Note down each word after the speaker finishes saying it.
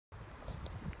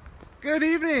Good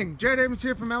evening, Jared Abrams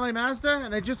here from LA Mazda,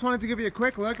 and I just wanted to give you a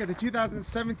quick look at the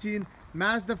 2017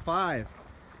 Mazda 5.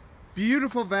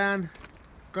 Beautiful van,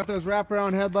 got those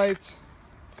wraparound headlights,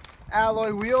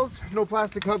 alloy wheels, no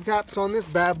plastic hubcaps on this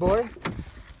bad boy.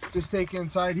 Just take you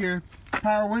inside here,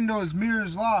 power windows,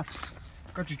 mirrors, locks,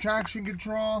 got your traction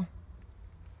control,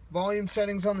 volume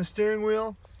settings on the steering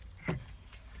wheel,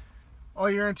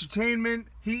 all your entertainment,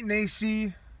 heat and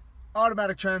AC,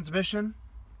 automatic transmission.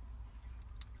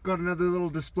 Got another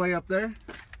little display up there.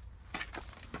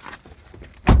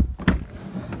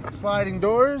 Sliding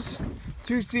doors,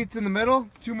 2 seats in the middle,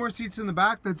 2 more seats in the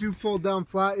back that do fold down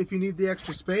flat if you need the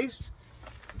extra space.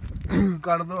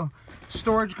 Got a little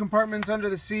storage compartment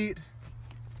under the seat.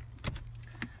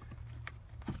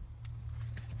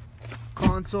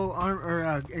 Console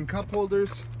and cup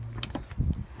holders.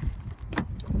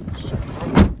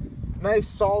 Nice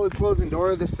solid closing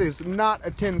door. This is not a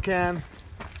tin can.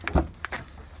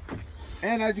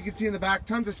 And as you can see in the back,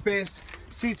 tons of space.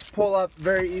 Seats pull up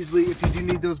very easily if you do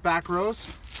need those back rows.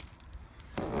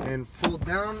 And fold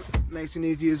down, nice and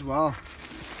easy as well.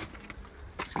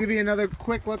 Let's give you another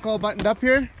quick look all buttoned up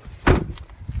here.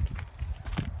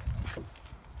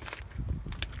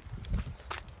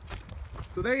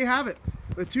 So there you have it,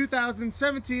 the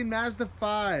 2017 Mazda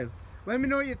 5. Let me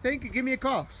know what you think and give me a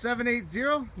call,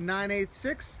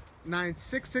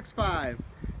 780-986-9665.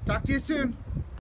 Talk to you soon.